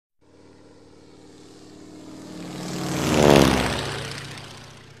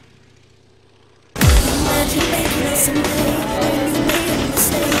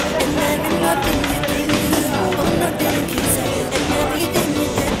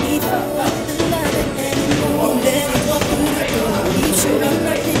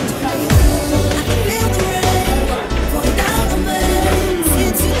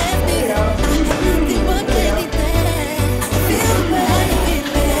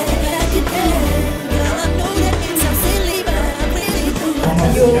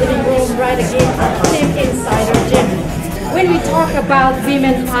right again at Team Insider Gym. When we talk about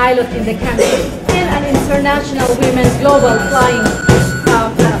women pilots in the country and an international women global flying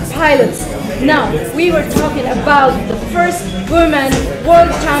pilots, now we were talking about the first woman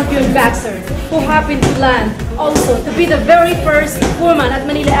world champion boxer who happened to land also to be the very first woman at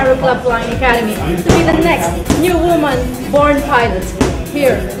Manila Aero Club Flying Academy, to be the next new woman born pilot.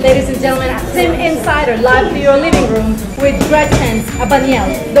 Here, ladies and gentlemen, at Team Insider, live to your living room with Gretchen Abaniel,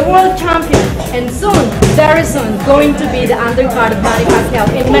 the world champion, and soon, very soon, going to be the undercard of Manny Pacquiao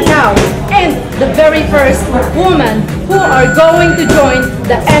in Macau, and the very first woman who are going to join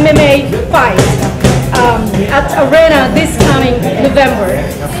the MMA fight at Arena this coming November.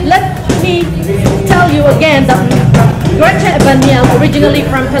 Let me tell you again that Gretchen Abaniel, originally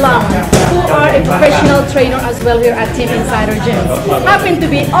from Palawan, who are a professional trainer as well here at Team Insider Gym, happen to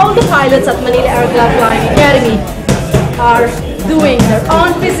be all the pilots at Manila Aero Club Flying Academy are doing their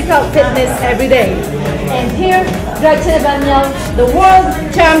own physical fitness every day. And here, Gretchen Abaniel, the world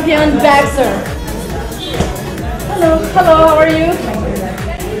champion boxer. Hello, how are you?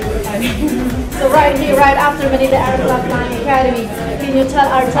 So right here, right after Manila Aero Club Flying Academy, can you tell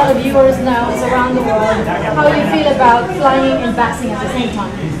our televiewers now around the world how you feel about flying and boxing at the same time?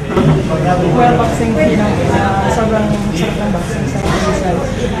 Well, boxing, sobrang sarap ng boxing sa Israel.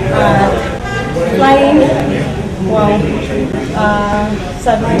 Flying, wow,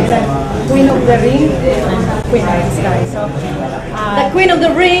 sabi nila, queen of the ring, queen of the sky. So, the queen of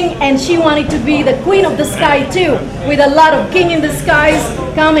the ring, and she wanted to be the queen of the sky too, with a lot of king in the skies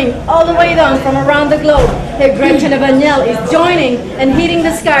coming all the way down from around the globe. Here Gretchen Abaniel is joining and hitting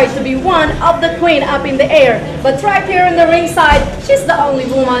the sky to be one of the queen up in the air. But right here in the ringside, she's the only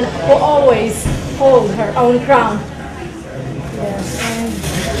woman who always holds her own crown. yes, and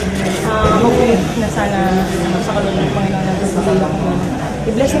hopefully na sana sa kaloob ng Panginoon na sasabihin ako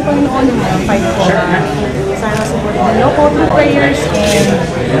i-bless ng Panginoon yung fight ko. Sana support din no po through prayers, and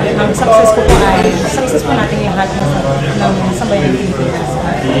ang success ko po ay success po natin yung lahat ng sambayan ng Pilipinas.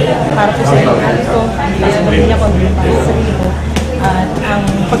 Para po sa iyo natin ito, para sa pamilya ko, para sa sarili ko. At ang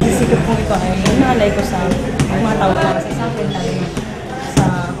pagsisikap ko ito ay nalay ko sa mga tao para sa akin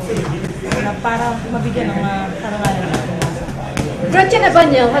na para mabigyan ng karangalan natin. Gretchen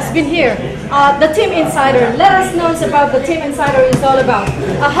Abaniel has been here, the Team Insider. Let us know about the Team Insider is all about.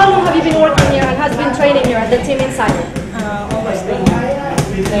 How long have you been working here and has been training here at the Team Insider? Almost a year.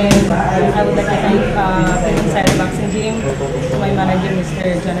 And I would like to thank Team Insider Boxing Gym, my manager,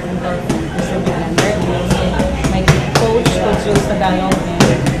 Mr. Jonathan Torp, Mr. Belander, my coach, Coach Jules Tagalog,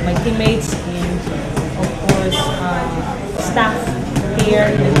 and my teammates, and of course, staff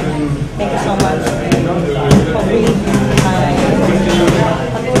here. Thank you so much. Hopefully,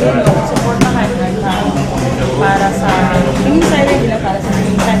 patuloy nyo, supportahan para sa Team Insider, hindi lang para sa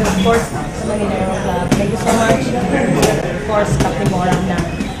Team Insider, of course, sa Manila Aero Club. Thank you so much. Of course, Captain Mora na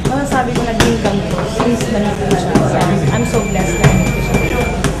masasabi ko naging ganito since nandito siya. So, I'm so blessed na nandito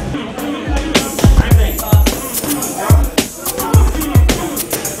siya.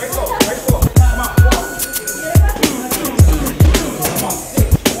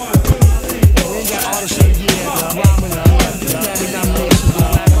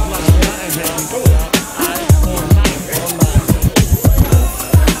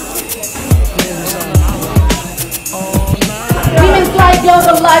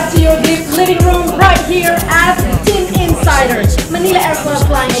 Global live to your living room right here at Team Insider, Manila Aero Club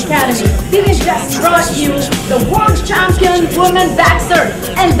Flying Academy. This just brought you the world champion woman boxer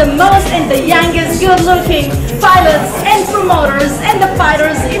and the most and the youngest good-looking pilots and promoters and the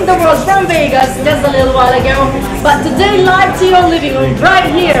fighters in the world from Vegas just a little while ago. But today live to your living room right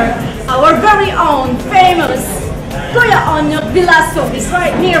here, our very own famous Kuya Onyok Velasco is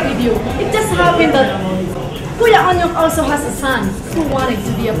right here with you. It just happened that Kuya Onyok also has a son who wanted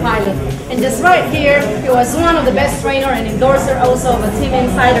to be a pilot. And just right here, he was one of the best trainer and endorser also of a Team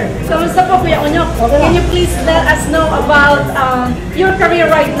Insider. Kamusta po Kuya Onyok? Can you please let us know about your career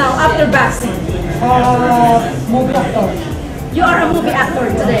right now after boxing? Movie actor. You are a movie actor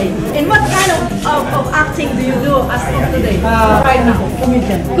today. And what kind of acting do you do as of today, right now?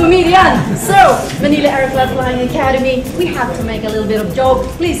 Comedian. Comedian. So, Manila Aero Club Flying Academy, we have to make a little bit of joke.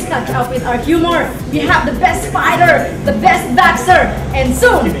 Please catch up with our humor. We have the best fighter, the best boxer, and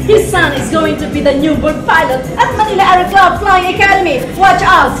soon his son is going to be the newborn pilot at Manila Aero Club Flying Academy. Watch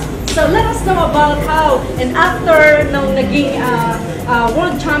out! So let us know about how, and after nung naging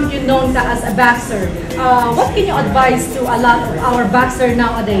world champion known ka as a boxer, what can you advise to a lot of our boxer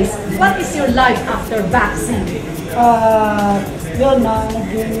nowadays? What is your life after boxing? Yun na,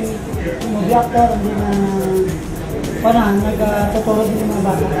 naging movie actor, hindi na parang nagtuturo din yung mga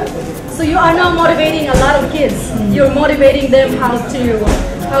bata. So you are now motivating a lot of kids. You're motivating them how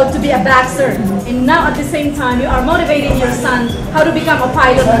to be a boxer. And now at the same time, you are motivating your son how to become a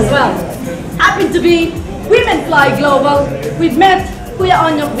pilot as well. Happen to be Women Fly Global. We've met Kuya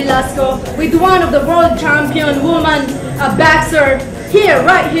Onyok Velasco with one of the world champion woman boxer here,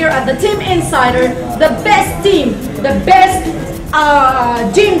 right here at the Team Insider, the best team, the best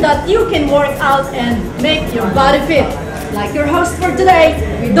gym that you can work out and make your body fit. Like your host for today,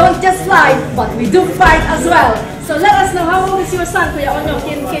 we don't just fly, but we do fight as well. So let us know, how old is your son, Kuya Onyok?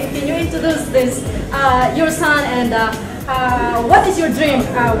 Can you introduce your son, and what is your dream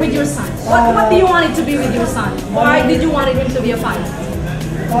with your son? What do you want it to be with your son? Why did you want him to be a pilot?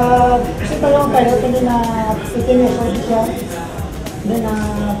 Kasi talagang pilot, hindi na 15 years old siya. Then,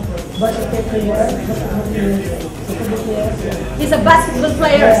 basketball player. He's a basketball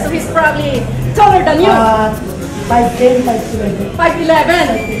player, so he's probably taller than you. 5'10", 5'11".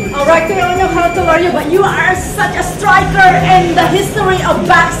 5'11". All right, I don't know how tall are you, but you are such a striker in the history of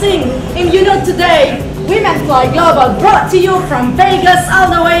boxing. And you know today, Women Fly Global brought to you from Vegas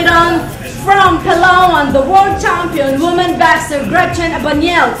all the way down from Palawan, the world champion woman boxer Gretchen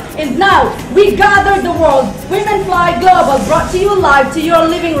Abaniel. And now, we gather the world. Women Fly Global brought to you live to your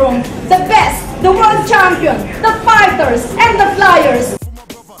living room. The best, the world champion, the fighters, and the flyers.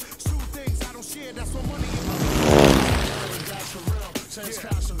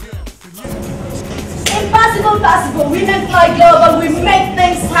 Possible. Women Fly Global, we make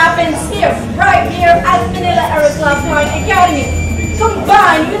things happen here, right here at Manila AERO Club Flying Academy.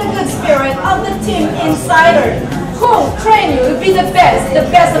 Combined with the good spirit of the Team Insider, who train you to be the best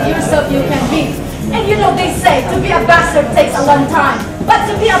of yourself you can be. And you know they say to be a boxer takes a long time, but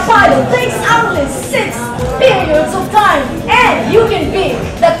to be a pilot takes only 6 periods of time.